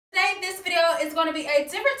is going to be a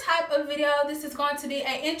different type of video. This is going to be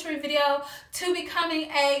an entry video to becoming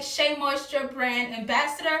a Shea Moisture brand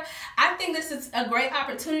ambassador. I think this is a great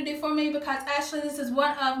opportunity for me because actually this is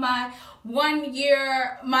one of my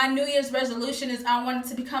my New Year's resolution is I wanted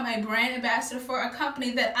to become a brand ambassador for a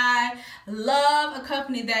company that I love, a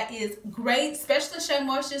company that is great, especially Shea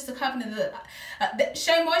Moisture is a company that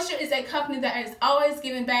Shea Moisture is a company that is always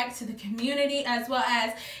giving back to the community, as well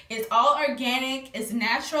as it's all organic, it's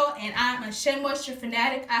natural, and I'm a Shea Moisture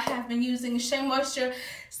fanatic. I have been using Shea Moisture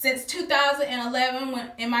since 2011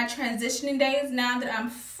 when in my transitioning days. Now that I'm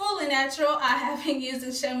fully natural, I have been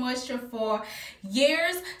using Shea Moisture for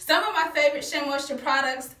years. Some of my favorite Shea Moisture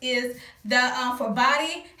products is the for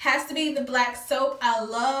body has to be the black soap. I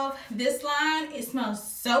love this line. It smells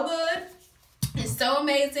so good. It's so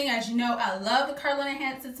amazing. As you know, I love the Curl and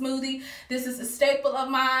Enhancing Smoothie. This is a staple of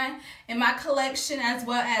mine in my collection, as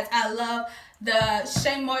well as I love the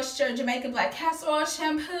Shea Moisture Jamaican Black Castor Oil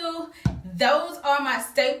Shampoo. Those are my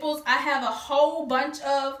staples. I have a whole bunch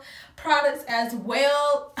of products as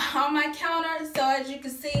well on my counter. So as you can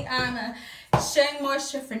see, I'm a Shea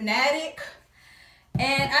Moisture fanatic.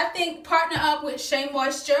 And I think partner up with Shea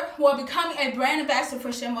Moisture, well, becoming a brand ambassador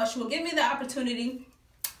for Shea Moisture will give me the opportunity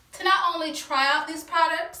to not only try out these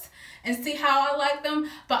products and see how I like them,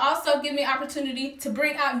 but also give me opportunity to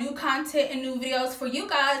bring out new content and new videos for you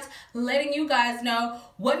guys, letting you guys know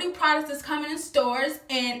what new products is coming in stores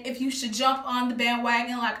and if you should jump on the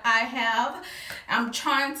bandwagon like I have.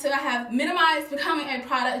 I have minimized becoming a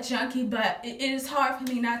product junkie, but it is hard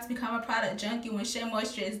for me not to become a product junkie when Shea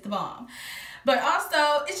Moisture is the bomb. But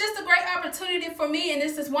also, it's just a great opportunity for me, and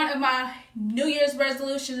this is one of my New Year's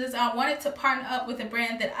resolutions, is I wanted to partner up with a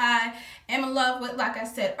brand that I am in love with, like I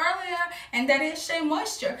said earlier, and that is Shea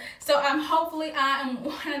Moisture. So hopefully I am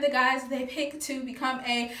one of the guys they pick to become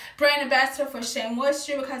a brand ambassador for Shea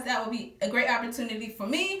Moisture, because that will be a great opportunity for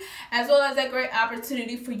me, as well as a great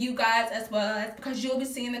opportunity for you guys, as well as because you'll be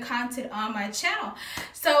seeing the content on my channel.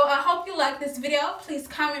 So I hope you like this video. Please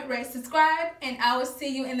comment, rate, subscribe, and I will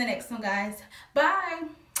see you in the next one, guys. Bye.